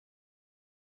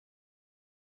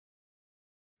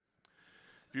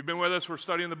If you've been with us, we're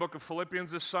studying the book of Philippians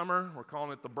this summer. We're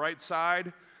calling it The Bright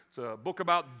Side. It's a book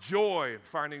about joy and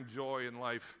finding joy in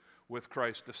life with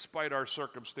Christ despite our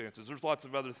circumstances. There's lots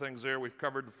of other things there. We've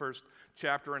covered the first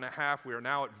chapter and a half. We are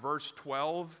now at verse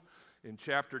 12 in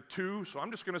chapter 2. So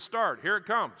I'm just going to start. Here it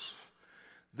comes.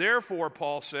 Therefore,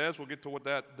 Paul says, we'll get to what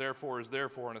that therefore is there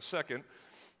for in a second.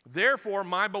 Therefore,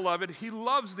 my beloved, he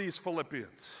loves these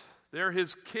Philippians. They're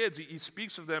his kids. He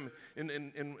speaks of them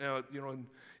in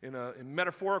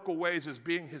metaphorical ways as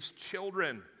being his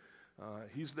children.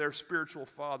 He's their spiritual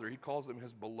father. He calls them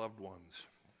his beloved ones.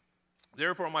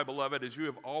 Therefore, my beloved, as you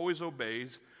have always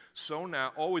obeyed, so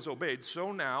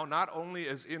now, not only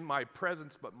as in my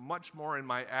presence, but much more in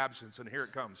my absence. And here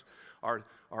it comes.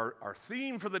 Our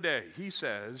theme for the day, he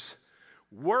says,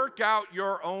 work out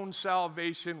your own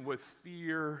salvation with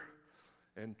fear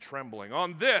and trembling.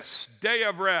 On this day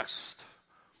of rest,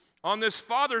 on this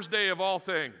Father's Day of all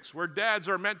things, where dads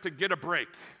are meant to get a break,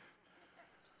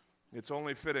 it's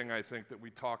only fitting, I think, that we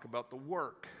talk about the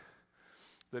work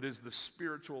that is the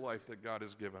spiritual life that God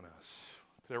has given us.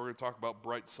 Today we're going to talk about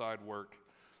bright side work.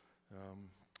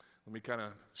 Let me kind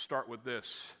of start with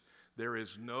this. There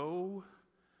is no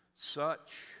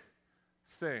such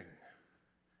thing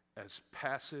as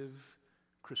passive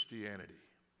Christianity.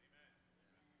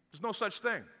 There's no such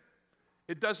thing.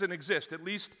 It doesn't exist, at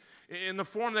least in the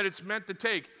form that it's meant to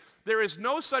take. There is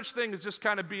no such thing as just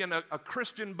kind of being a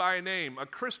Christian by name, a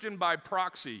Christian by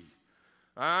proxy.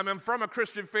 I'm from a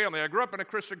Christian family. I grew up in a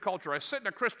Christian culture. I sit in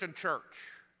a Christian church.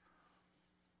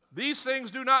 These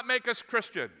things do not make us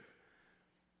Christian.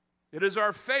 It is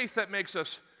our faith that makes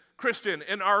us Christian,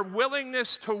 and our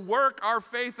willingness to work our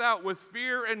faith out with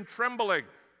fear and trembling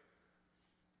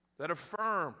that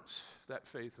affirms that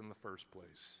faith in the first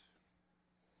place.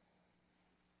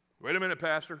 Wait a minute,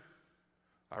 Pastor.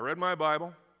 I read my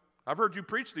Bible. I've heard you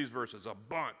preach these verses a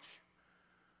bunch.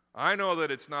 I know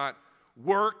that it's not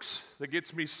works that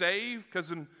gets me saved,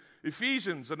 because in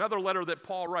Ephesians, another letter that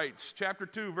Paul writes, chapter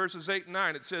 2, verses 8 and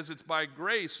 9, it says it's by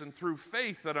grace and through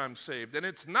faith that I'm saved, and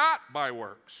it's not by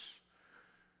works.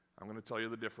 I'm going to tell you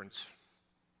the difference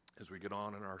as we get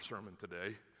on in our sermon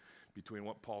today between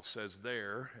what Paul says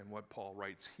there and what Paul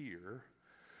writes here.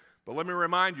 But let me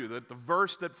remind you that the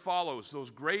verse that follows, those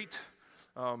great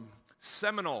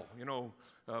seminal,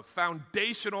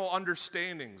 foundational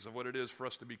understandings of what it is for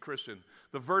us to be Christian,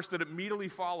 the verse that immediately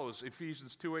follows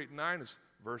Ephesians 2, 8, and 9 is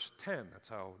verse 10. That's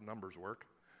how numbers work.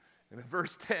 And in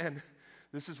verse 10,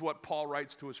 this is what Paul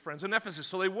writes to his friends in Ephesus,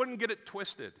 so they wouldn't get it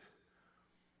twisted.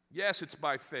 Yes, it's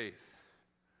by faith.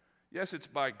 Yes, it's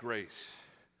by grace.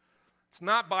 It's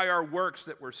not by our works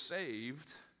that we're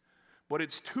saved, but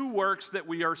it's to works that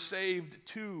we are saved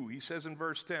to. He says in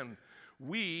verse 10,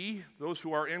 we, those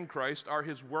who are in Christ, are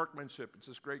his workmanship. It's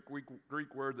this great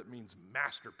Greek word that means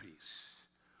masterpiece.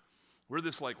 We're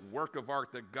this like work of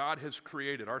art that God has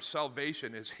created. Our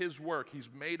salvation is his work. He's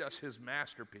made us his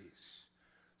masterpiece.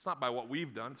 It's not by what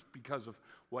we've done. It's because of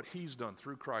what he's done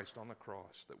through Christ on the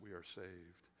cross that we are saved.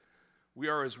 We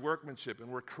are his workmanship, and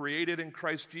we're created in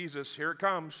Christ Jesus. Here it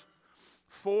comes.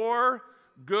 For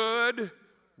good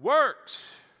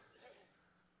works.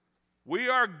 We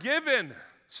are given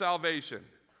salvation.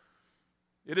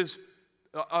 It is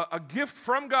a gift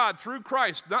from God through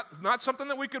Christ, not something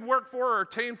that we could work for or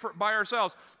attain by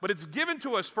ourselves, but it's given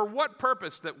to us for what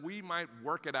purpose? That we might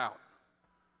work it out,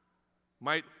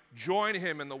 might join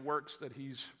him in the works that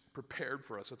he's prepared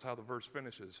for us. That's how the verse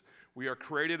finishes. We are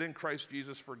created in Christ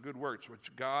Jesus for good works,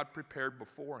 which God prepared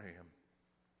beforehand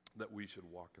that we should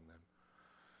walk in them.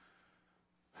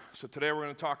 So today we're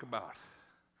going to talk about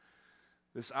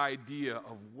this idea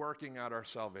of working out our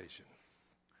salvation.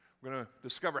 We're going to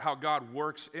discover how God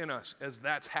works in us as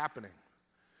that's happening.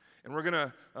 And we're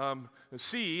going to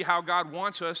see how God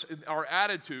wants us, in our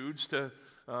attitudes, to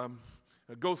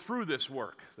go through this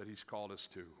work that he's called us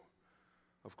to.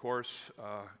 Of course,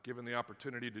 given the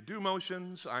opportunity to do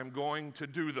motions, I'm going to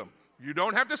do them. You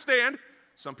don't have to stand.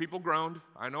 Some people groaned.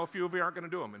 I know a few of you aren't going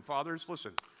to do them. And fathers,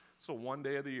 listen, it's the one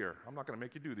day of the year. I'm not going to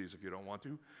make you do these if you don't want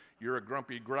to. You're a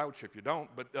grumpy grouch if you don't.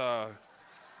 But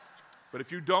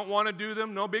if you don't want to do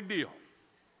them, no big deal.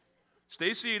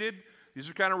 Stay seated. These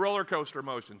are kind of roller coaster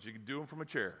motions. You can do them from a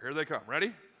chair. Here they come.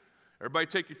 Ready? Everybody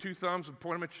take your two thumbs and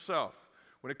point them at yourself.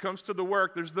 When it comes to the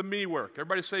work, there's the me work.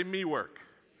 Everybody say me work.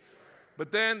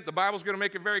 But then the Bible's going to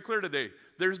make it very clear today.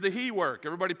 There's the he work.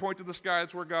 Everybody point to the sky.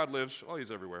 That's where God lives. Oh,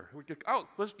 he's everywhere.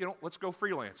 Let's go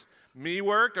freelance. Me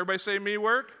work. Everybody say me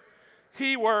work.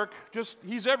 He work.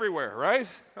 He's everywhere, right?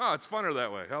 Oh, it's funner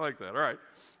that way. I like that. All right.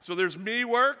 So there's me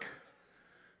work.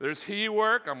 There's he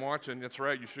work. I'm watching. That's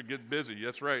right. You should get busy.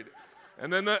 That's right.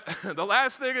 And then the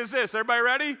last thing is this. Everybody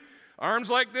ready?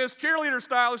 Arms like this, cheerleader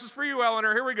style. This is for you,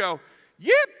 Eleanor. Here we go.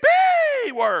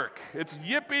 Yippee work. It's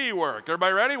yippee work.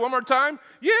 Everybody ready? One more time.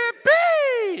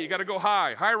 Yippee. You got to go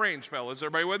high. High range, fellas.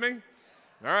 Everybody with me?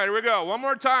 All right, here we go. One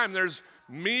more time. There's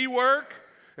me work,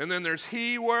 and then there's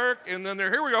he work, and then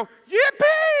here we go.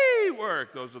 Yippee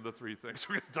work. Those are the three things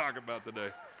we're going to talk about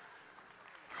today.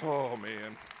 Oh,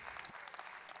 man.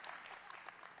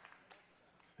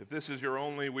 If this is your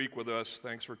only week with us,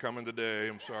 thanks for coming today.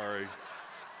 I'm sorry.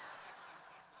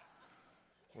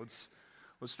 Let's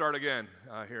start again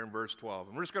here in verse 12.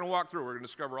 And we're just going to walk through. We're going to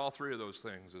discover all three of those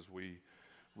things as we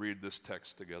read this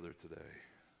text together today.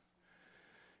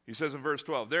 He says in verse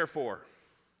 12, therefore,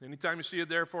 anytime you see a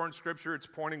therefore in Scripture, it's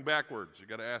pointing backwards. You've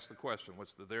got to ask the question,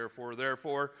 what's the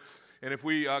therefore? And if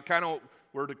we kind of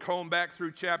were to comb back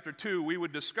through chapter 2, we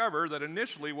would discover that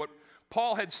initially what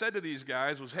Paul had said to these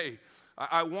guys was, hey,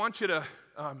 I want you to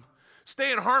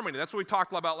stay in harmony. That's what we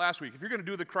talked about last week. If you're going to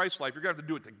do the Christ life, you're going to have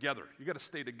to do it together. You've got to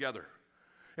stay together.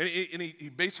 And he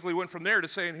basically went from there to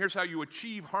saying, here's how you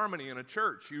achieve harmony in a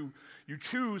church. You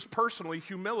choose personally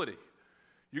humility.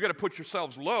 You got to put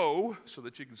yourselves low so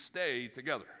that you can stay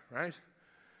together, right?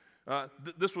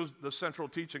 This was the central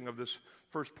teaching of this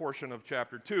first portion of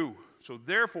chapter 2. So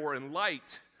therefore, in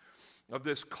light of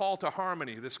this call to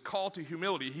harmony, this call to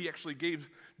humility, he actually gave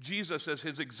Jesus as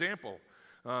his example.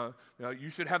 You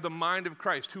should have the mind of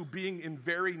Christ, who being in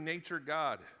very nature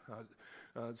God,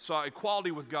 saw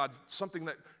equality with God, something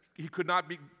that he could not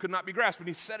be grasped, and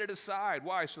he set it aside.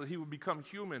 Why? So that he would become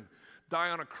human, die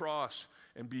on a cross,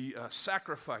 and be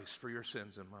sacrificed for your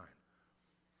sins and mine.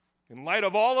 In light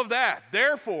of all of that,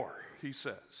 therefore, he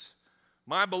says,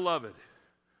 my beloved,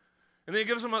 and then he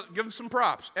gives them some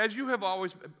props, as you have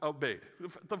always obeyed.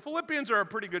 The Philippians are a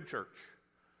pretty good church.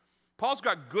 Paul's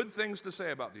got good things to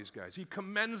say about these guys. He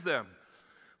commends them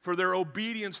for their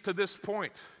obedience to this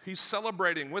point. He's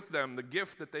celebrating with them the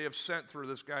gift that they have sent through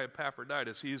this guy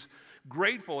Epaphroditus. He's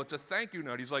grateful. It's a thank you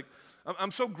note. He's like,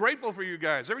 I'm so grateful for you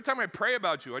guys. Every time I pray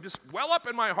about you, I just well up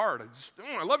in my heart.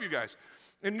 I love you guys.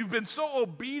 And you've been so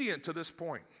obedient to this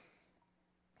point.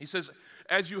 He says,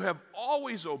 as you have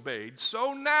always obeyed,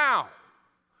 so now,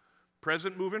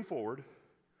 present moving forward,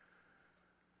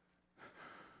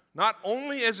 not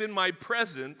only as in my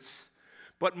presence,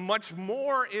 but much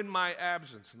more in my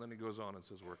absence. And then he goes on and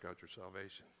says, work out your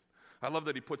salvation. I love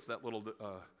that he puts that little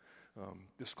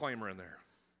disclaimer in there.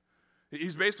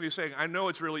 He's basically saying, I know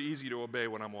it's really easy to obey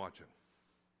when I'm watching.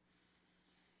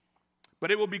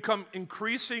 But it will become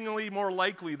increasingly more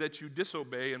likely that you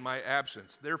disobey in my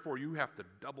absence. Therefore, you have to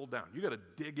double down. You got to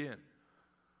dig in.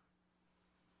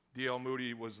 D.L.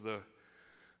 Moody was the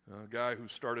guy who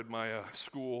started my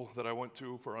school that I went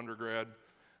to for undergrad.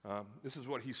 This is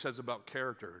what he says about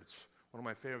character. It's one of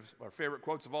my favorite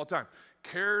quotes of all time.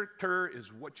 Character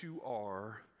is what you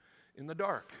are in the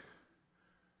dark.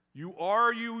 You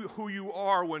are who you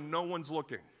are when no one's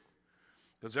looking.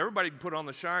 Because everybody can put on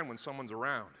the shine when someone's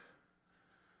around.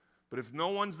 But if no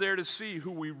one's there to see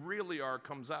who we really are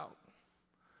comes out,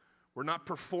 we're not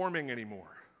performing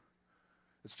anymore.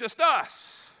 It's just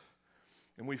us.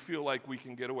 And we feel like we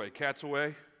can get away. Cat's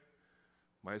away,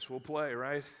 might as well play,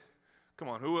 right? Come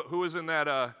on, who is in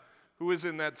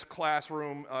that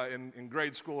classroom in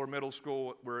grade school or middle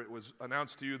school where it was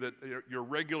announced to you that your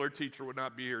regular teacher would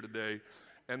not be here today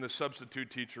and the substitute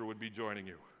teacher would be joining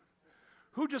you?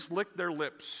 Who just licked their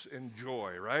lips in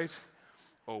joy, right?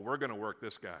 Oh, we're going to work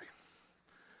this guy.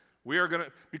 We are going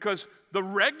to, because the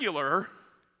regular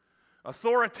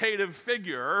authoritative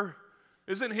figure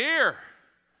isn't here.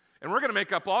 And we're going to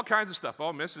make up all kinds of stuff.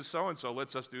 Oh, Mrs. So-and-so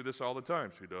lets us do this all the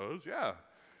time. She does? Yeah.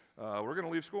 We're going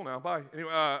to leave school now. Bye.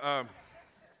 Anyway,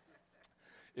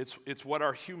 it's what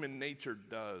our human nature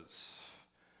does.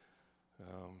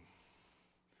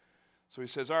 So he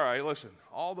says, all right, listen,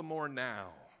 all the more now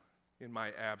in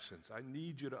my absence, I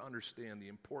need you to understand the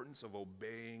importance of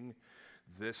obeying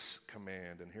this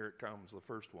command. And here it comes, the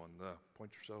first one.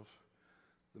 Point yourselves.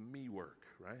 The me work,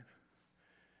 right?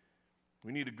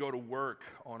 We need to go to work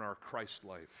on our Christ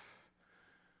life.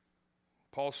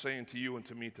 Paul's saying to you and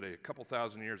to me today, a couple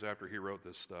thousand years after he wrote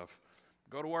this stuff,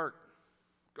 go to work.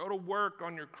 Go to work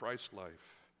on your Christ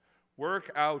life.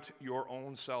 Work out your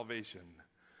own salvation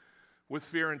with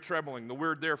fear and trembling. The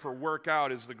word there for work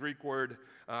out is the Greek word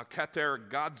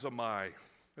katergazomai.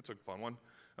 That's a fun one.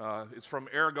 It's from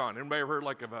ergon. Anybody ever heard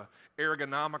like of a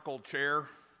ergonomical chair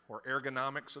or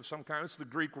ergonomics of some kind? It's the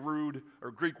Greek word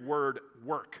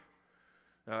work.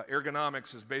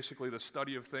 Ergonomics is basically the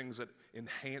study of things that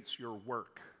enhance your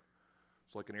work.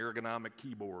 It's like an ergonomic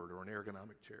keyboard or an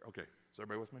ergonomic chair. Okay, is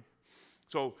everybody with me?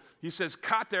 So he says,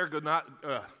 kat ergo,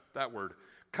 that word,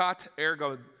 kat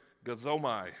ergo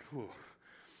Gazomai.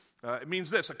 It means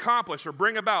this: accomplish or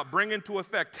bring about, bring into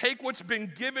effect. Take what's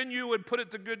been given you and put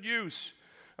it to good use.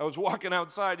 I was walking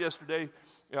outside yesterday,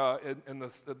 and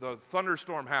the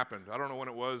thunderstorm happened. I don't know when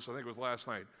it was. I think it was last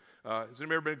night. Has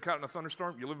anybody ever been caught in a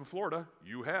thunderstorm? You live in Florida.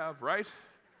 You have, right?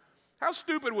 How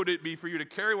stupid would it be for you to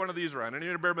carry one of these around?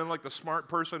 Anybody ever been like the smart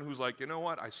person who's like, you know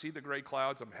what? I see the gray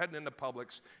clouds. I'm heading into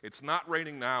Publix. It's not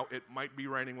raining now. It might be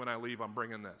raining when I leave. I'm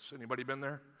bringing this. Anybody been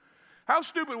there? How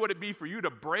stupid would it be for you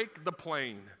to break the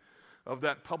plane of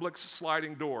that Publix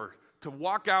sliding door, to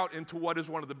walk out into what is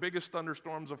one of the biggest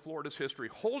thunderstorms of Florida's history,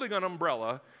 holding an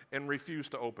umbrella and refuse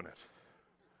to open it?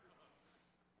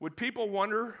 Would people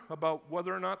wonder about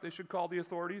whether or not they should call the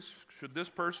authorities? Should this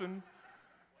person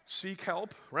seek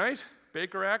help, right?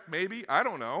 Baker Act, maybe, I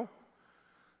don't know.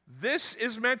 This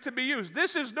is meant to be used.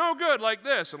 This is no good like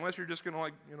this, unless you're just going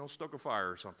to stoke a fire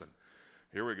or something.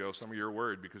 Here we go. Some of you are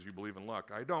worried because you believe in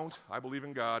luck. I don't. I believe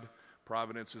in God.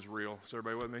 Providence is real. Is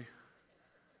everybody with me?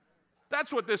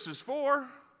 That's what this is for.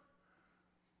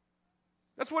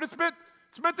 That's what it's meant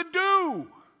to do.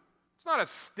 It's not a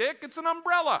stick, it's an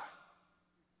umbrella.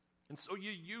 And so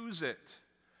you use it.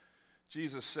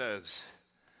 Jesus says,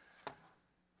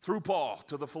 through Paul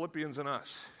to the Philippians and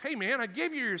us, hey man, I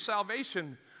gave you your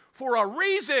salvation for a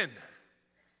reason.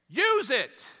 Use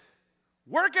it.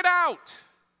 Work it out.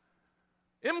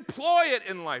 Employ it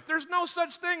in life. There's no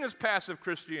such thing as passive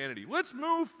Christianity. Let's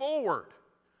move forward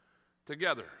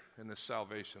together in this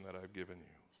salvation that I've given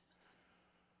you.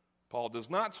 Paul does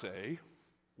not say,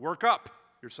 work up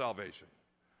your salvation.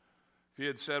 If he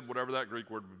had said whatever that Greek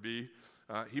word would be,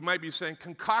 he might be saying,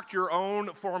 concoct your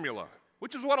own formula,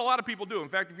 which is what a lot of people do. In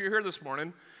fact, if you're here this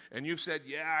morning and you've said,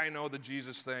 yeah, I know the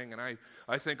Jesus thing, and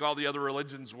I think all the other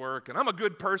religions work, and I'm a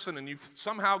good person, and you've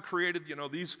somehow created,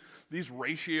 these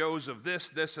ratios of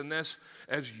this, and this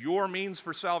as your means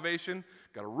for salvation,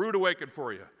 got a rude awakening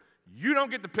for you. You don't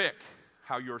get to pick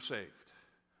how you're saved.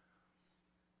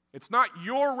 It's not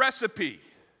your recipe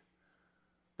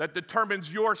that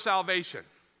determines your salvation.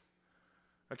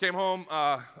 I came home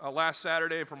last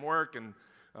Saturday from work and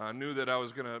knew that I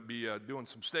was going to be doing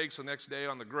some steaks the next day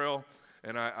on the grill,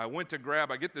 and I went to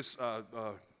I get this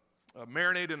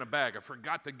marinade in a bag. I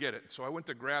forgot to get it, so I went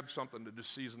to grab something to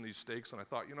just season these steaks, and I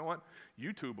thought, you know what?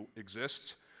 YouTube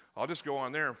exists. I'll just go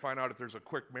on there and find out if there's a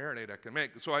quick marinade I can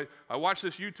make. So I watched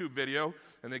this YouTube video,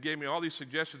 and they gave me all these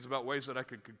suggestions about ways that I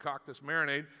could concoct this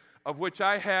marinade, of which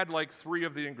I had like 3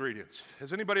 of the ingredients.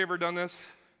 Has anybody ever done this?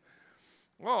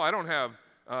 Well, I don't have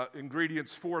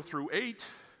ingredients 4 through 8,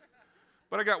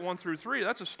 but I got 1 through 3.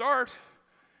 That's a start.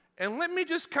 And let me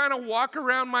just kind of walk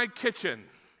around my kitchen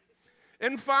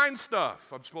and find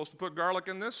stuff. I'm supposed to put garlic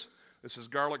in this. This is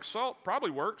garlic salt.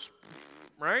 Probably works,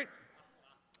 right?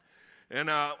 And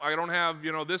I don't have,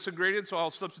 this ingredient, so I'll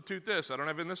substitute this. I don't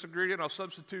have in this ingredient, I'll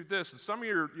substitute this. And some of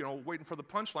you are, waiting for the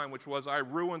punchline, which was I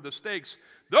ruined the steaks.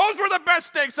 Those were the best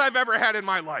steaks I've ever had in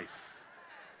my life.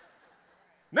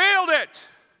 Nailed it.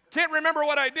 Can't remember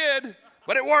what I did,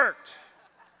 but it worked.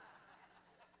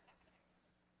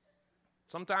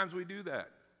 Sometimes we do that.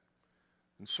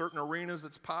 In certain arenas,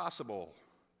 it's possible.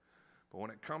 But when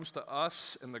it comes to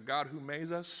us and the God who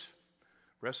made us,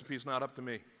 recipe's not up to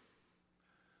me.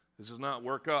 This is not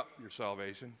work up your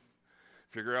salvation.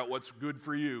 Figure out what's good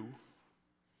for you.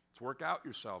 It's work out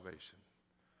your salvation.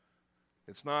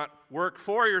 It's not work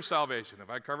for your salvation.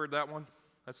 Have I covered that one?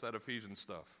 That's that Ephesians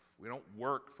stuff. We don't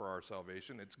work for our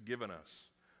salvation. It's given us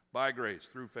by grace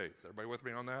through faith. Everybody with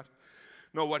me on that?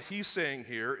 No, what he's saying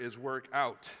here is work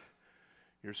out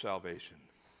your salvation.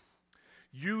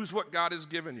 Use what God has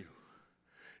given you.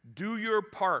 Do your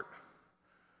part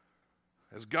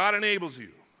as God enables you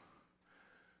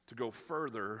to go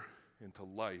further into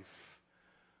life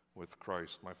with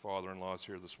Christ. My father-in-law is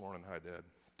here this morning. Hi, Dad.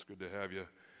 It's good to have you.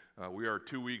 We are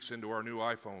 2 weeks into our new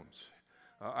iPhones.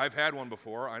 I've had one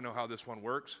before. I know how this one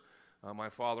works. My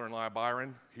father-in-law,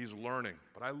 Byron, he's learning.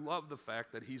 But I love the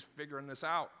fact that he's figuring this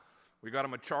out. We got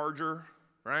him a charger,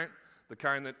 right? The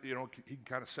kind that, he can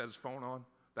kind of set his phone on.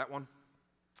 That one.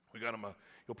 We got him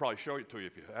he'll probably show it to you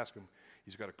if you ask him.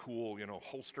 He's got a cool,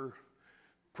 holster,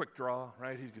 quick draw,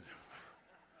 right?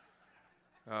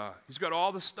 He's got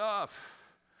all the stuff.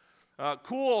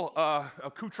 Cool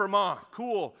accoutrement,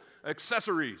 cool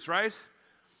accessories, right?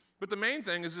 But the main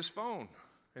thing is his phone.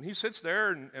 And he sits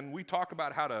there and we talk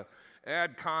about how to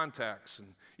add contacts. And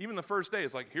even the first day,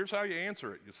 it's like, here's how you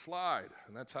answer it. You slide,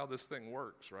 and that's how this thing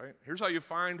works, right? Here's how you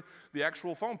find the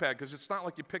actual phone pad, because it's not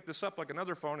like you pick this up like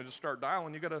another phone and just start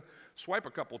dialing. You got to swipe a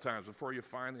couple times before you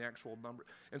find the actual number.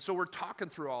 And so we're talking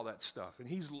through all that stuff, and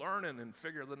he's learning and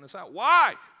figuring this out.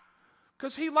 Why?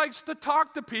 Because he likes to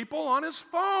talk to people on his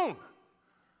phone.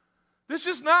 This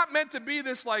is not meant to be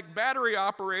this like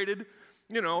battery-operated,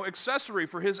 accessory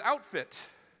for his outfit.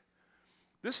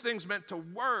 This thing's meant to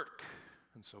work.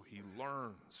 And so he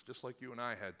learns, just like you and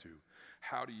I had to,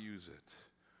 how to use it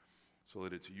so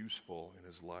that it's useful in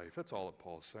his life. That's all that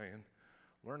Paul's saying.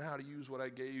 Learn how to use what I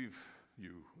gave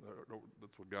you.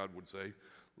 That's what God would say.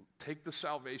 Take the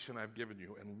salvation I've given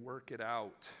you and work it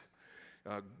out.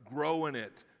 Grow in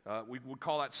it. We would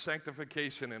call that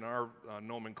sanctification in our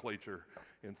nomenclature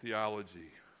in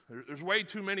theology. There's way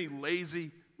too many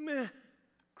lazy, meh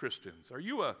Christians. Are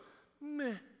you a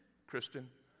meh Christian?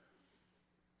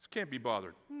 Just can't be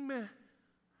bothered. Meh.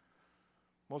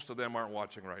 Most of them aren't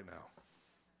watching right now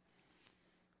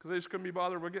because they just couldn't be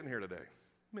bothered with getting here today.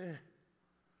 Meh.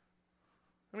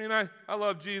 I mean, I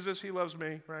love Jesus. He loves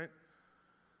me, right?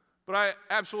 But I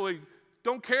absolutely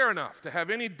don't care enough to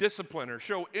have any discipline or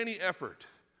show any effort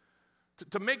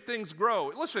to make things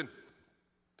grow. Listen,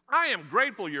 I am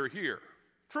grateful you're here.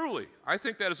 Truly, I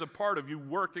think that is a part of you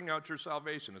working out your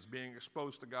salvation, is being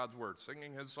exposed to God's word,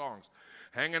 singing his songs,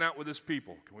 hanging out with his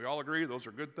people. Can we all agree those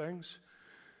are good things?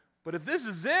 But if this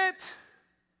is it,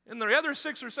 in the other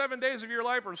 6 or 7 days of your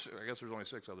life, or I guess there's only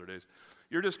 6 other days,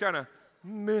 you're just kind of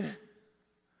meh.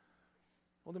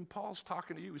 Well, then Paul's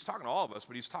talking to you. He's talking to all of us,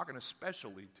 but he's talking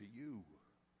especially to you.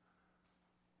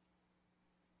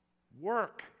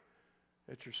 Work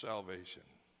at your salvation.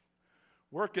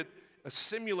 Work at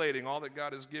assimilating all that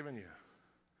God has given you.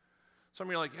 Some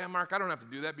of you are like, yeah, Mark, I don't have to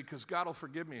do that because God will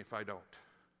forgive me if I don't.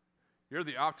 You're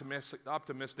the optimistic,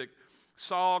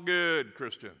 it's all good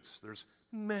Christians. There's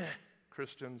meh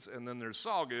Christians, and then there's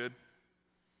all good.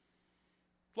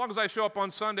 As long as I show up on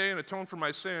Sunday and atone for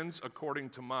my sins according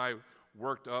to my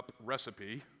worked up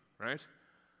recipe, right?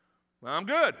 Well, I'm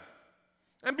good.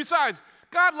 And besides,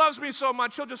 God loves me so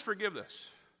much, he'll just forgive this.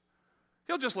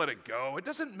 He'll just let it go. It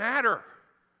doesn't matter.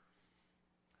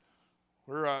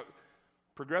 We're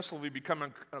progressively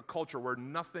becoming a culture where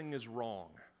nothing is wrong.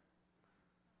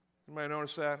 Anybody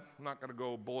notice that? I'm not going to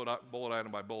go bullet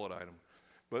item by bullet item.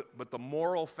 But the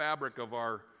moral fabric of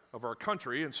our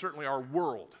country, and certainly our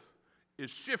world, is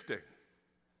shifting.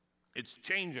 It's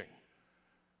changing.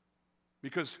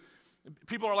 Because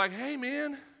people are like, hey,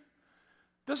 man,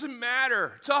 doesn't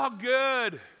matter. It's all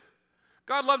good.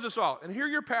 God loves us all. And hear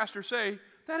your pastor say,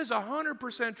 that is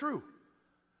 100% true.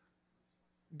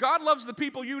 God loves the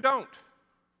people you don't.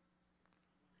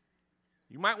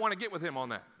 You might want to get with him on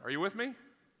that. Are you with me?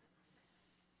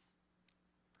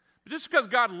 But just because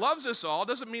God loves us all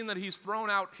doesn't mean that he's thrown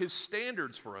out his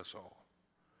standards for us all.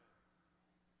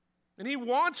 And he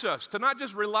wants us to not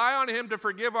just rely on him to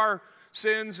forgive our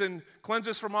sins and cleanse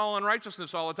us from all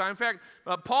unrighteousness all the time. In fact,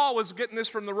 Paul was getting this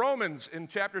from the Romans in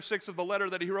chapter 6 of the letter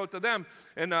that he wrote to them.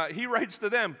 And he writes to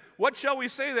them, what shall we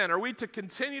say then? Are we to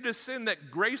continue to sin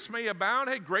that grace may abound?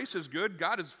 Hey, grace is good.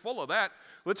 God is full of that.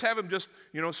 Let's have him just,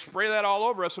 spray that all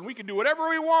over us, and we can do whatever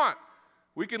we want.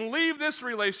 We can leave this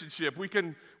relationship. We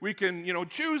can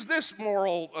choose this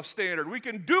moral standard. We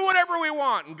can do whatever we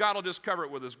want, and God will just cover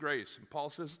it with his grace. And Paul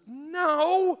says,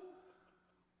 no.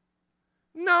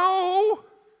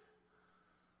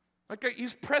 Like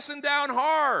he's pressing down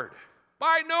hard.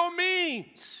 By no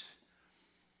means.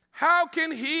 How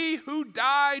can he who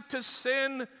died to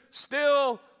sin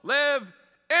still live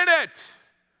in it?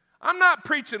 I'm not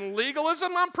preaching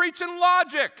legalism. I'm preaching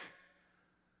logic.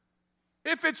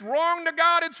 If it's wrong to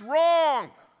God, it's wrong.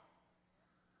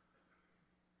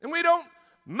 And we don't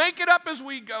make it up as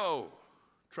we go,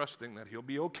 trusting that he'll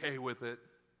be okay with it.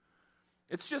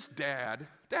 It's just Dad.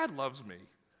 Dad loves me.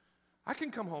 I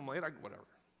can come home late, whatever.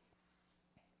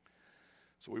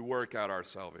 So we work out our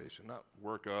salvation, not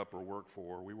work up or work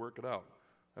for. We work it out.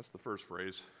 That's the first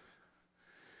phrase.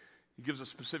 He gives a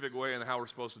specific way in how we're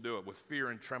supposed to do it, with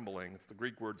fear and trembling. It's the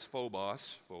Greek words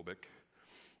phobos, phobic,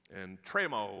 and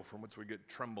tremo, from which we get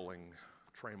trembling,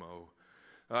 tremo.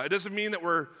 It doesn't mean that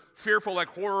we're fearful like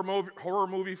horror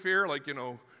movie fear, like,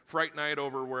 Fright Night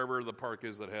over wherever the park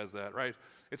is that has that, right?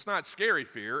 It's not scary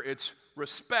fear. It's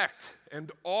respect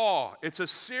and awe. It's a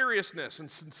seriousness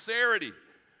and sincerity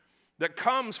that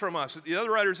comes from us. The other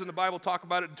writers in the Bible talk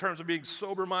about it in terms of being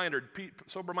sober-minded.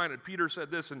 Peter said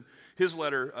this in his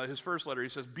letter, his first letter. He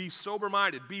says, be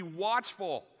sober-minded, be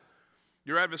watchful.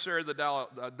 Your adversary, the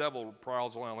devil,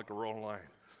 prowls around like a roaring lion.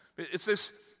 It's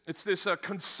this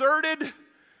concerted,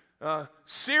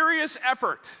 serious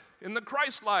effort in the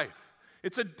Christ life.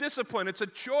 It's a discipline. It's a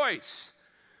choice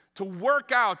to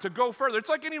work out, to go further. It's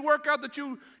like any workout that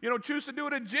you choose to do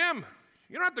at a gym.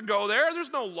 You don't have to go there. There's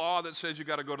no law that says you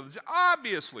got to go to the gym.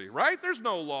 Obviously, right? There's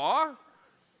no law.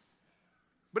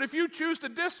 But if you choose to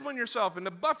discipline yourself and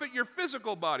to buffet your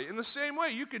physical body, in the same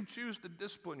way, you can choose to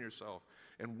discipline yourself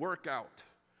and work out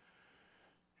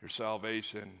your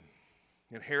salvation.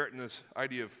 Inherent in this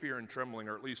idea of fear and trembling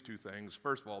are at least two things.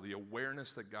 First of all, the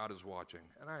awareness that God is watching.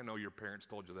 And I know your parents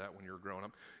told you that when you were growing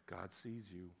up. God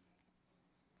sees you.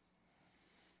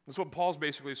 That's what Paul's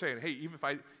basically saying. Hey,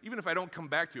 even if I don't come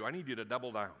back to you, I need you to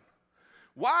double down.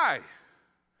 Why?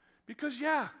 Because,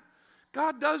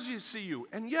 God does see you.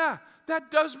 And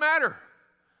that does matter.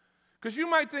 Because you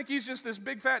might think he's just this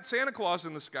big fat Santa Claus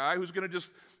in the sky who's going to just,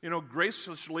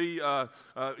 graciously,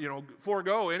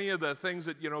 forego any of the things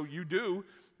that, you do.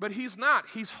 But he's not.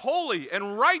 He's holy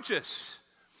and righteous,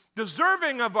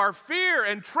 deserving of our fear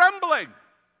and trembling.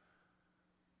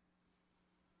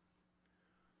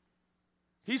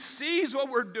 He sees what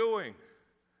we're doing.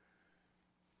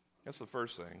 That's the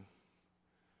first thing.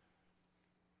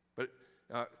 But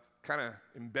kind of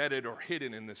embedded or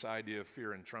hidden in this idea of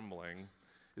fear and trembling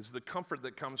is the comfort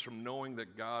that comes from knowing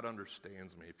that God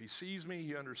understands me. If he sees me,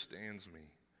 he understands me.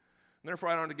 And therefore,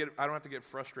 I don't have to get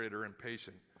frustrated or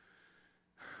impatient.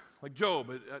 Like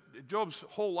Job, Job's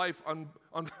whole life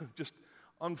just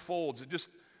unfolds. It just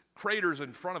craters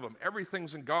in front of him.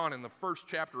 Everything's gone in the first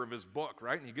chapter of his book,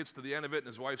 right? And he gets to the end of it, and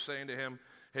his wife's saying to him,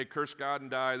 hey, curse God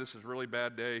and die. This is a really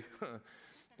bad day.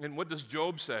 And what does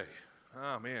Job say?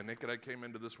 Oh, man, naked I came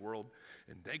into this world,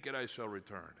 and naked I shall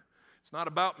return. It's not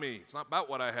about me. It's not about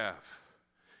what I have.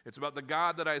 It's about the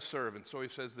God that I serve. And so he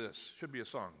says this. Should be a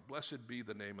song. Blessed be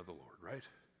the name of the Lord, right?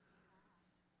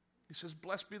 He says,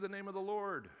 blessed be the name of the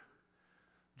Lord.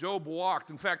 Job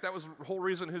walked. In fact, that was the whole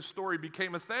reason his story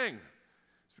became a thing.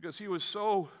 It's because he was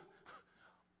so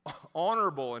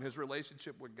honorable in his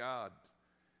relationship with God.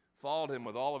 Followed him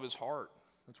with all of his heart.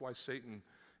 That's why Satan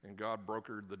and God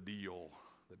brokered the deal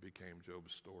that became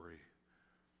Job's story.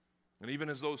 And even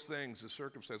as those things, his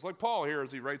circumstances, like Paul here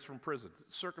as he writes from prison,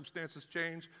 circumstances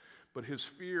change, but his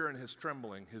fear and his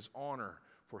trembling, his honor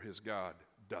for his God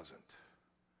doesn't.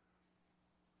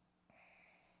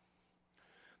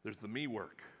 There's the me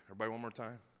work. Everybody one more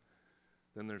time?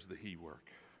 Then there's the he work.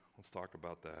 Let's talk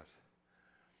about that.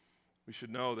 We should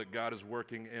know that God is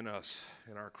working in us,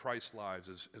 in our Christ lives,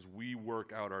 as we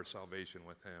work out our salvation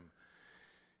with him.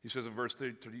 He says in verse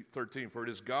 13, for it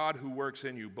is God who works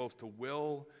in you both to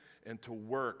will and to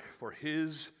work for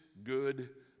his good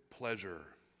pleasure.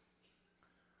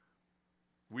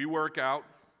 We work out,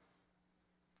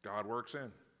 God works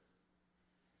in.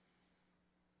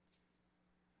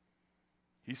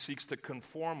 He seeks to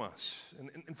conform us. And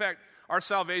in fact, our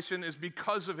salvation is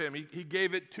because of him. He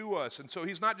gave it to us. And so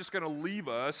he's not just going to leave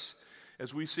us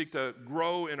as we seek to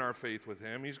grow in our faith with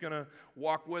him. He's going to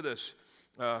walk with us.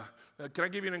 Can I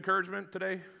give you an encouragement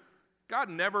today? God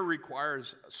never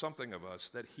requires something of us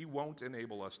that he won't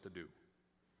enable us to do.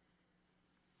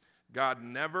 God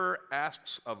never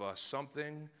asks of us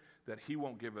something that he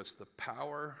won't give us the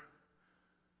power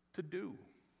to do.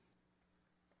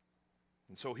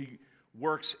 And so he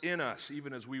works in us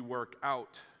even as we work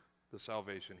out the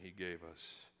salvation he gave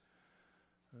us.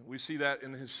 We see that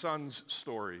in his son's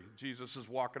story. Jesus is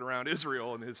walking around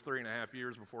Israel in his 3.5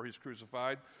 years before he's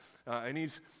crucified. And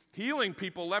he's healing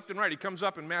people left and right. He comes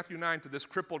up in Matthew 9 to this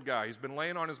crippled guy. He's been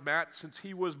laying on his mat since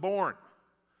he was born.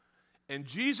 And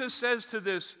Jesus says to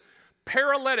this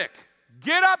paralytic,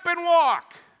 get up and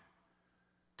walk.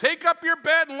 Take up your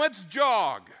bed and let's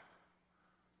jog.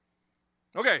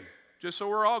 Okay, just so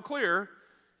we're all clear,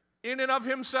 in and of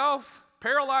himself,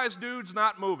 paralyzed dude's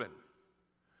not moving.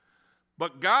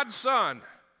 But God's Son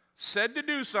said to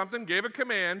do something, gave a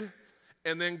command,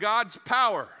 and then God's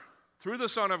power through the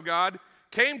Son of God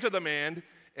came to the man,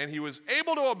 and he was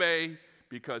able to obey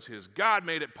because his God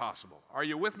made it possible. Are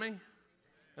you with me?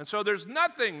 And so there's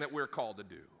nothing that we're called to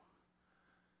do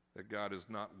that God is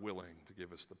not willing to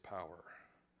give us the power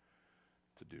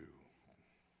to do.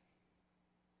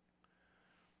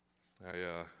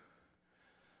 I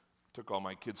took all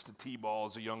my kids to T-ball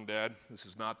as a young dad. This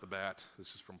is not the bat.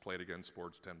 This is from Play It Again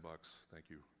Sports, $10. Thank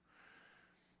you.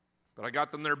 But I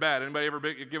got them their bat. Anybody ever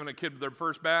given a kid their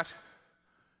first bat?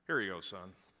 Here you go,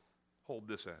 son. Hold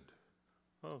this end.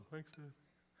 Oh, thanks, Dad.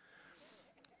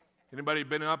 Anybody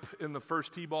been up in the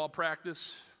first T-ball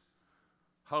practice?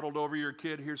 Huddled over your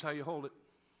kid, here's how you hold it.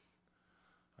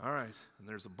 All right, and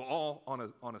there's a ball on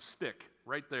a stick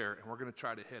right there, and we're going to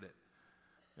try to hit it.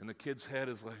 And the kid's head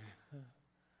is like...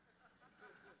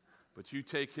 But you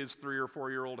take his 3 or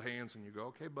 4-year-old hands and you go,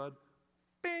 okay, bud,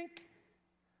 bink.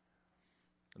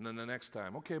 And then the next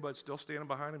time, okay, bud, still standing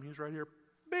behind him, he's right here,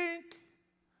 bink.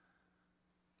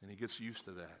 And he gets used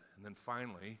to that. And then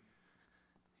finally,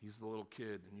 he's the little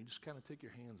kid, and you just kind of take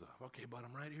your hands off. Okay, bud,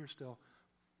 I'm right here still,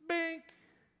 bink.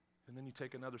 And then you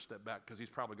take another step back because he's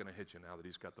probably going to hit you now that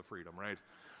he's got the freedom, right?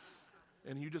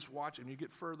 And you just watch him. You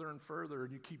get further and further,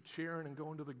 and you keep cheering and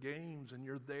going to the games, and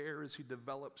you're there as he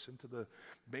develops into the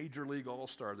Major League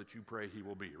All-Star that you pray he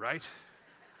will be, right?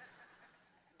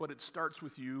 But it starts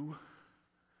with you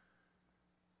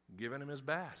giving him his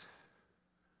bat.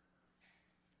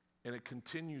 And it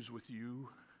continues with you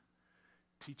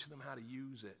teaching him how to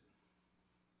use it.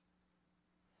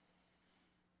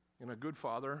 And a good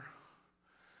father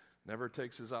never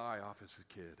takes his eye off his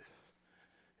kid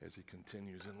as he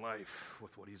continues in life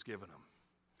with what he's given him.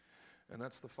 And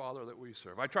that's the Father that we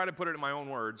serve. I try to put it in my own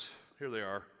words. Here they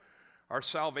are. Our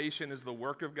salvation is the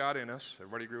work of God in us.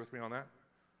 Everybody agree with me on that?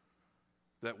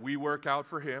 That we work out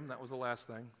for him. That was the last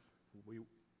thing.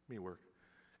 Me work.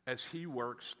 As he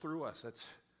works through us. That's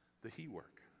the he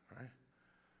work, right?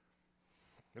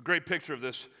 A great picture of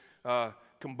this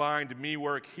combined me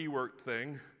work, he work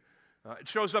thing. It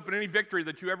shows up in any victory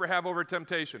that you ever have over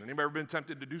temptation. Anybody ever been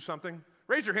tempted to do something?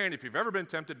 Raise your hand if you've ever been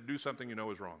tempted to do something you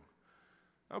know is wrong.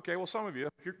 Okay, well, some of you,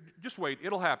 just wait.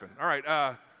 It'll happen. All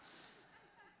right.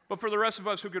 But for the rest of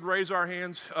us who could raise our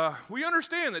hands, we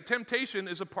understand that temptation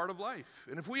is a part of life.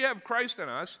 And if we have Christ in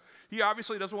us, he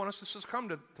obviously doesn't want us to succumb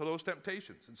to those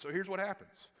temptations. And so here's what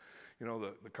happens. You know,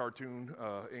 the cartoon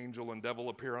angel and devil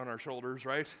appear on our shoulders,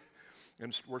 right?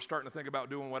 And we're starting to think about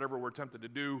doing whatever we're tempted to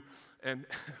do. And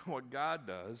what God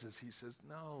does is he says,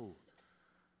 no.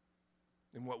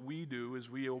 And what we do is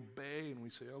we obey and we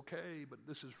say, okay, but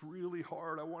this is really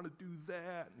hard. I want to do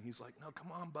that. And he's like, no,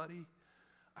 come on, buddy.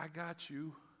 I got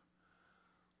you.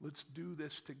 Let's do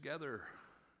this together.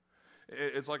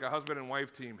 It's like a husband and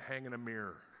wife team hanging a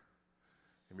mirror.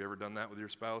 Have you ever done that with your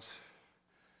spouse?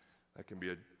 That can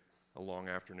be a long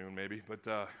afternoon maybe. But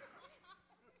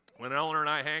when Eleanor and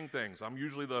I hang things, I'm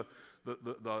usually the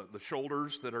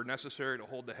shoulders that are necessary to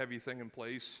hold the heavy thing in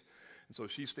place. And so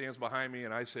she stands behind me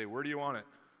and I say, where do you want it?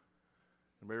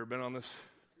 Anybody ever been on this?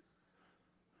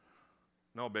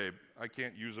 No, babe, I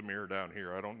can't use a mirror down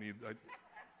here. I don't need...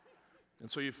 And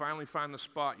so you finally find the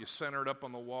spot, you center it up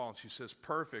on the wall, and she says,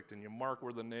 perfect, and you mark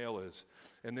where the nail is.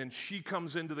 And then she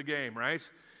comes into the game, right?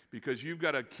 Because you've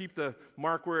got to keep the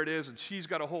mark where it is, and she's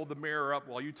got to hold the mirror up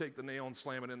while you take the nail and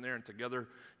slam it in there, and together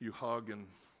you hug and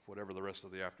whatever the rest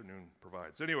of the afternoon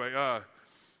provides. Anyway,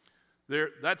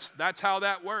 that's how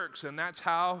that works, and that's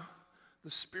how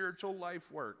the spiritual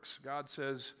life works. God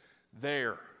says,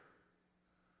 there.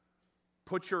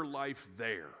 Put your life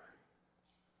there.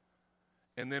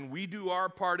 And then we do our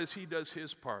part as he does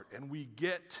his part. And we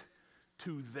get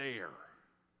to there,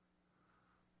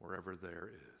 wherever there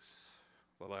is.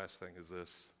 The last thing is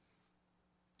this.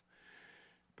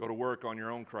 Go to work on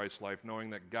your own Christ life,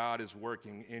 knowing that God is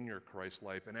working in your Christ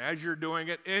life. And as you're doing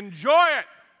it, enjoy it.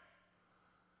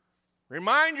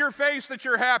 Remind your face that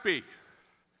you're happy.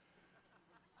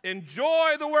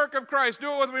 Enjoy the work of Christ.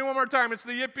 Do it with me one more time. It's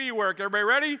the yippee work. Everybody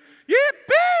ready?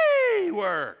 Yippee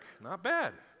work. Not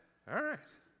bad. All right.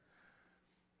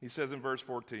 He says in verse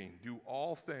 14, do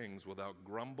all things without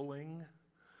grumbling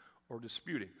or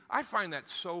disputing. I find that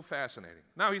so fascinating.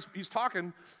 Now, he's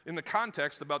talking in the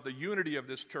context about the unity of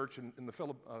this church in the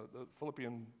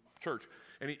Philippian church.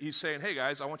 And he's saying, hey,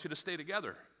 guys, I want you to stay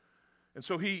together. And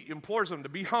so he implores them to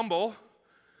be humble,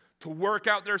 to work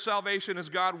out their salvation as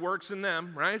God works in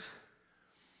them, right?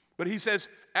 But he says,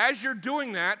 as you're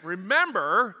doing that,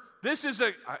 remember, this is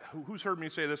who's heard me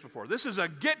say this before? This is a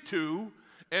get to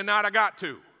and not a got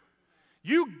to.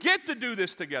 You get to do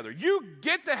this together. You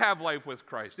get to have life with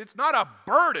Christ. It's not a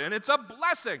burden, it's a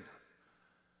blessing.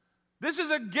 This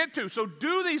is a get to. So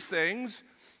do these things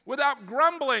without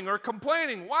grumbling or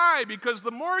complaining. Why? Because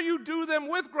the more you do them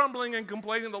with grumbling and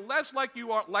complaining, the less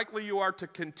likely you are to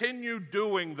continue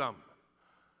doing them.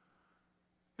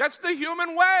 That's the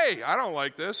human way. I don't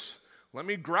like this. Let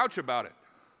me grouch about it.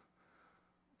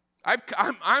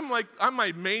 I'm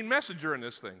my main messenger in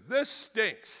this thing. This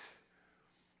stinks.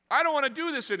 I don't want to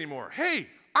do this anymore. Hey,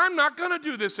 I'm not going to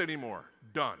do this anymore.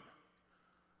 Done.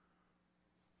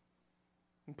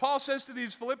 And Paul says to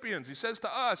these Philippians, he says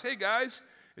to us, hey guys,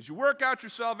 as you work out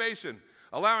your salvation,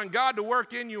 allowing God to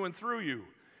work in you and through you,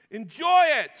 enjoy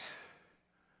it.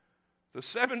 The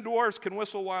 7 dwarfs can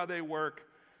whistle while they work.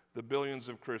 The billions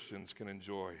of Christians can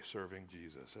enjoy serving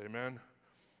Jesus. Amen?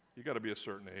 You got to be a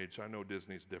certain age. I know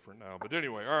Disney's different now. But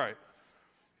anyway, all right.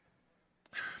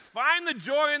 Find the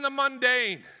joy in the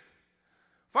mundane.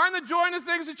 Find the joy in the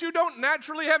things that you don't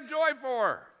naturally have joy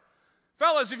for.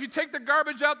 Fellas, if you take the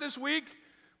garbage out this week,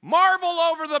 marvel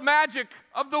over the magic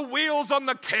of the wheels on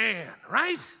the can,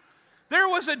 right? There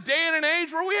was a day and an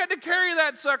age where we had to carry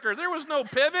that sucker. There was no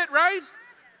pivot, right?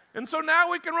 And so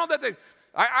now we can roll that thing.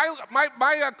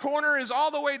 My corner is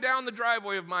all the way down the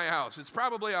driveway of my house. It's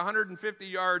probably 150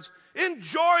 yards.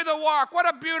 Enjoy the walk. What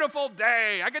a beautiful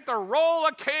day. I get to roll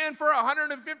a can for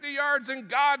 150 yards in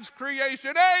God's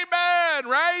creation. Amen,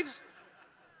 right?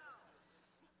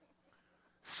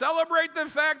 Celebrate the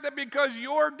fact that because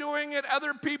you're doing it,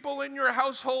 other people in your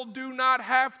household do not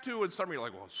have to. And some of you are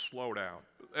like, well, slow down.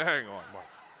 Hang on.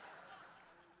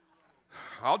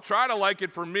 I'll try to like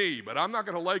it for me, but I'm not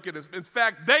going to like it. In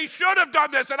fact, they should have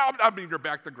done this. And you're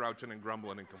back to grouching and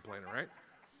grumbling and complaining, right?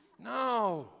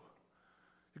 No.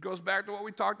 It goes back to what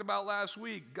we talked about last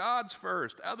week. God's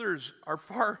first. Others are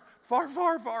far, far,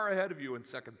 far, far ahead of you in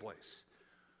second place.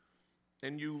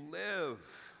 And you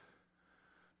live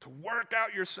to work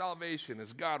out your salvation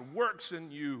as God works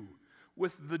in you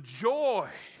with the joy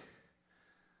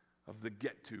of the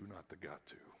get to, not the got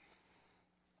to.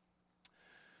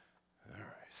 All right.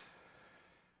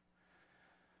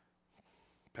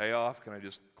 Payoff. Can I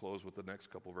just close with the next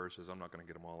couple verses? I'm not going to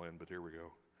get them all in, but here we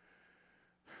go.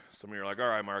 Some of you are like, all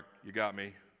right, Mark, you got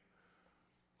me.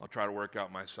 I'll try to work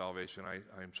out my salvation.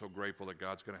 I am so grateful that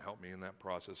God's going to help me in that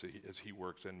process as he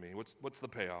works in me. What's the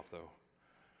payoff, though?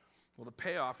 Well, the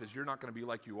payoff is you're not going to be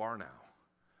like you are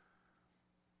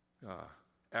now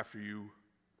after you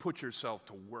put yourself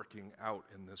to working out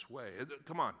in this way.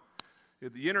 Come on.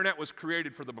 The internet was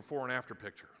created for the before and after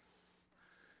picture.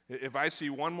 If I see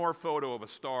one more photo of a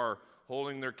star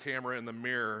holding their camera in the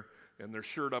mirror and their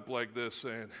shirt up like this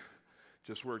saying,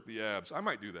 just work the abs, I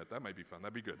might do that. That might be fun.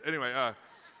 That'd be good. Anyway,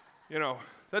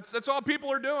 that's all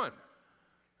people are doing.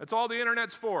 That's all the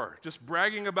internet's for, just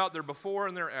bragging about their before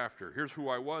and their after. Here's who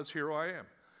I was, here who I am.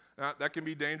 Now, that can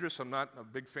be dangerous. I'm not a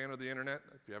big fan of the internet,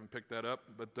 if you haven't picked that up.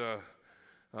 But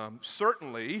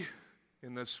certainly,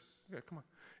 in the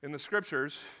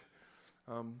Scriptures,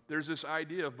 there's this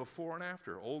idea of before and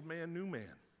after, old man, new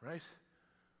man, right?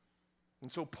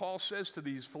 And so Paul says to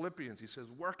these Philippians, he says,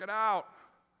 work it out.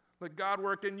 Let God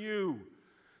work in you.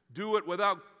 Do it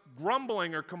without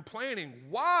grumbling or complaining.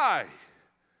 Why?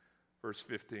 Verse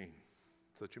 15,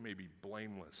 so that you may be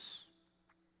blameless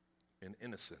and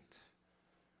innocent.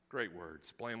 Great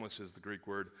words. Blameless is the Greek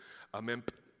word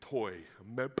amemptoi.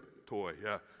 Amemptoi,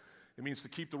 yeah. It means to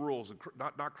keep the rules and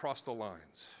not cross the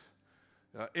lines.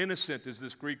 Innocent is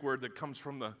this Greek word that comes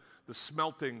from the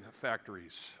smelting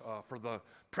factories for the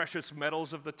precious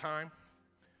metals of the time.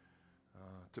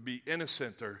 To be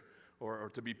innocent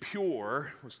or to be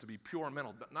pure was to be pure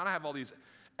metal, not to have all these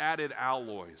added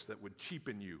alloys that would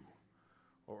cheapen you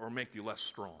or make you less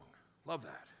strong. Love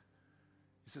that.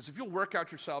 He says, if you'll work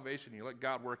out your salvation, you let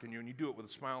God work in you, and you do it with a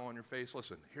smile on your face,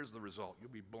 listen, here's the result.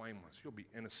 You'll be blameless. You'll be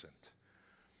innocent.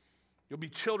 You'll be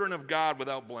children of God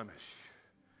without blemish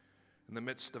in the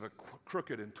midst of a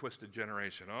crooked and twisted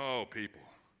generation. Oh, people.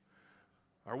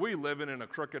 Are we living in a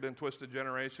crooked and twisted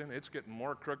generation? It's getting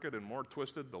more crooked and more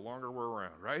twisted the longer we're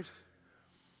around, right?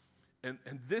 And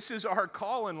this is our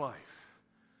call in life,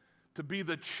 to be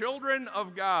the children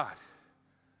of God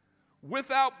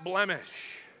without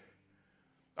blemish.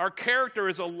 Our character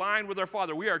is aligned with our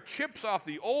Father. We are chips off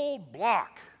the old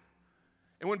block.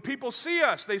 And when people see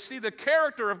us, they see the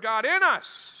character of God in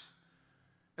us.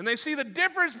 And they see the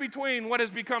difference between what has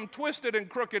become twisted and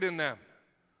crooked in them.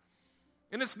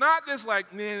 And it's not this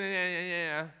like, nah, nah,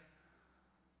 nah, nah.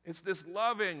 It's this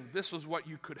loving, this is what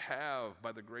you could have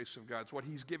by the grace of God. It's what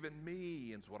he's given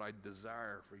me, and it's what I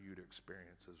desire for you to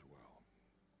experience as well.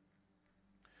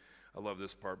 I love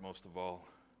this part most of all.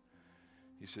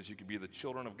 He says you can be the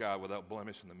children of God without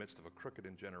blemish in the midst of a crooked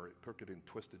and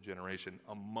twisted generation,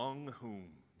 among whom,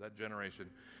 that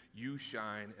generation, you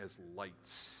shine as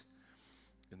lights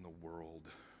in the world.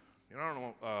 You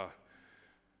know, I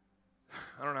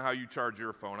don't know how you charge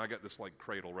your phone. I got this like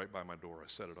cradle right by my door. I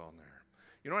set it on there.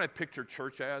 You know what I picture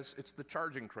church as? It's the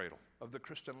charging cradle of the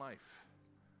Christian life.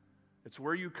 It's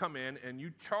where you come in and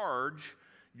you charge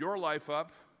your life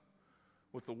up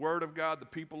with the Word of God, the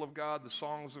people of God, the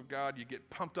songs of God. You get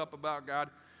pumped up about God,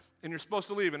 and you're supposed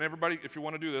to leave. And everybody, if you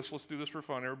want to do this, let's do this for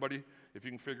fun. Everybody, if you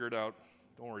can figure it out.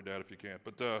 Don't worry, Dad, if you can't.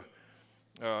 But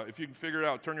if you can figure it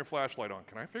out, turn your flashlight on.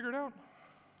 Can I figure it out?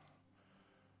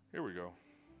 Here we go.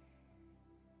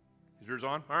 Is yours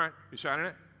on? All right. You shining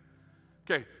it?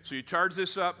 Okay, so you charge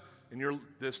this up, and you're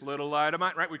this little light of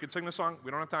mine, right? We could sing the song. We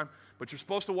don't have time. But you're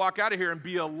supposed to walk out of here and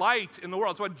be a light in the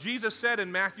world. That's what Jesus said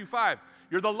in Matthew 5.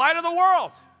 You're the light of the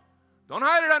world. Don't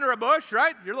hide it under a bush,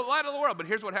 right? You're the light of the world. But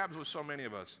here's what happens with so many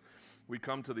of us. We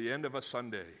come to the end of a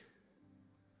Sunday.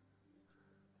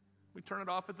 We turn it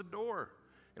off at the door.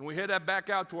 And we head that back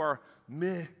out to our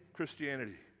meh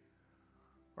Christianity.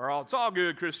 Or it's all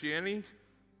good Christianity.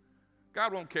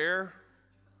 God won't care.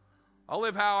 I'll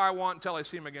live how I want until I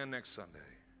see him again next Sunday.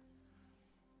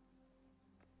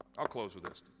 I'll close with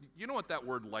this. You know what that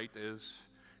word light is?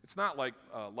 It's not like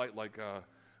light like,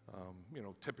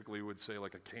 typically we would say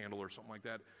like a candle or something like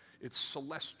that. It's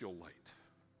celestial light.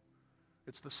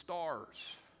 It's the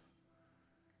stars.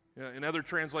 In other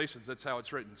translations, that's how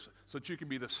it's written, so that you can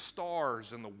be the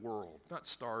stars in the world. Not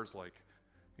stars like,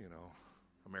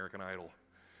 American Idol.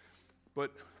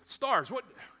 But stars,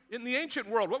 in the ancient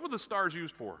world, what were the stars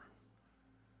used for?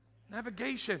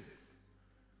 Navigation.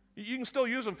 You can still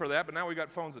use them for that, but now we got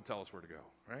phones that tell us where to go,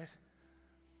 right?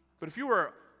 But if you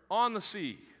were on the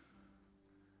sea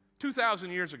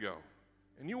 2,000 years ago,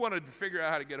 and you wanted to figure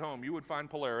out how to get home, you would find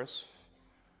Polaris,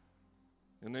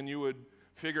 and then you would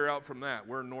figure out from that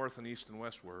where north and east and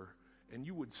west were, and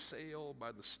you would sail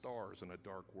by the stars in a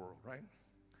dark world, right?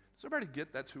 Does everybody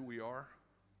get that's who we are?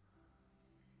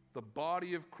 The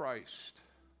body of Christ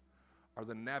are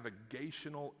the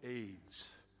navigational aids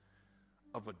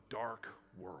of a dark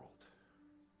world.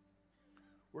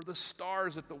 We're the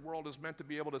stars that the world is meant to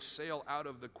be able to sail out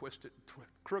of the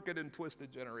crooked and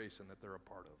twisted generation that they're a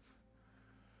part of.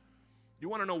 You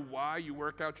want to know why you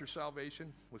work out your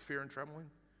salvation with fear and trembling?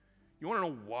 You want to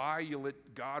know why you let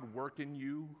God work in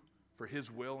you for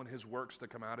His will and His works to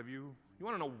come out of you? You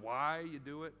want to know why you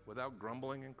do it without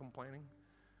grumbling and complaining?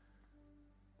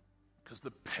 Because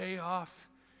the payoff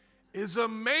is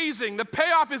amazing. The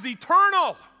payoff is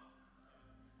eternal.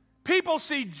 People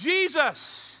see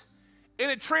Jesus, and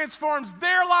it transforms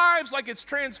their lives like it's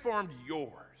transformed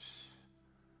yours.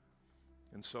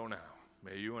 And so now,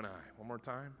 may you and I, one more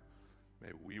time, may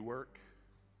we work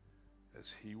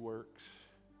as He works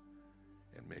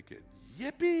and make it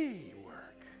yippee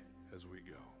work as we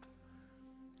go.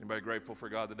 Anybody grateful for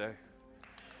God today?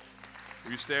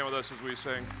 Will you stand with us as we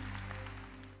sing?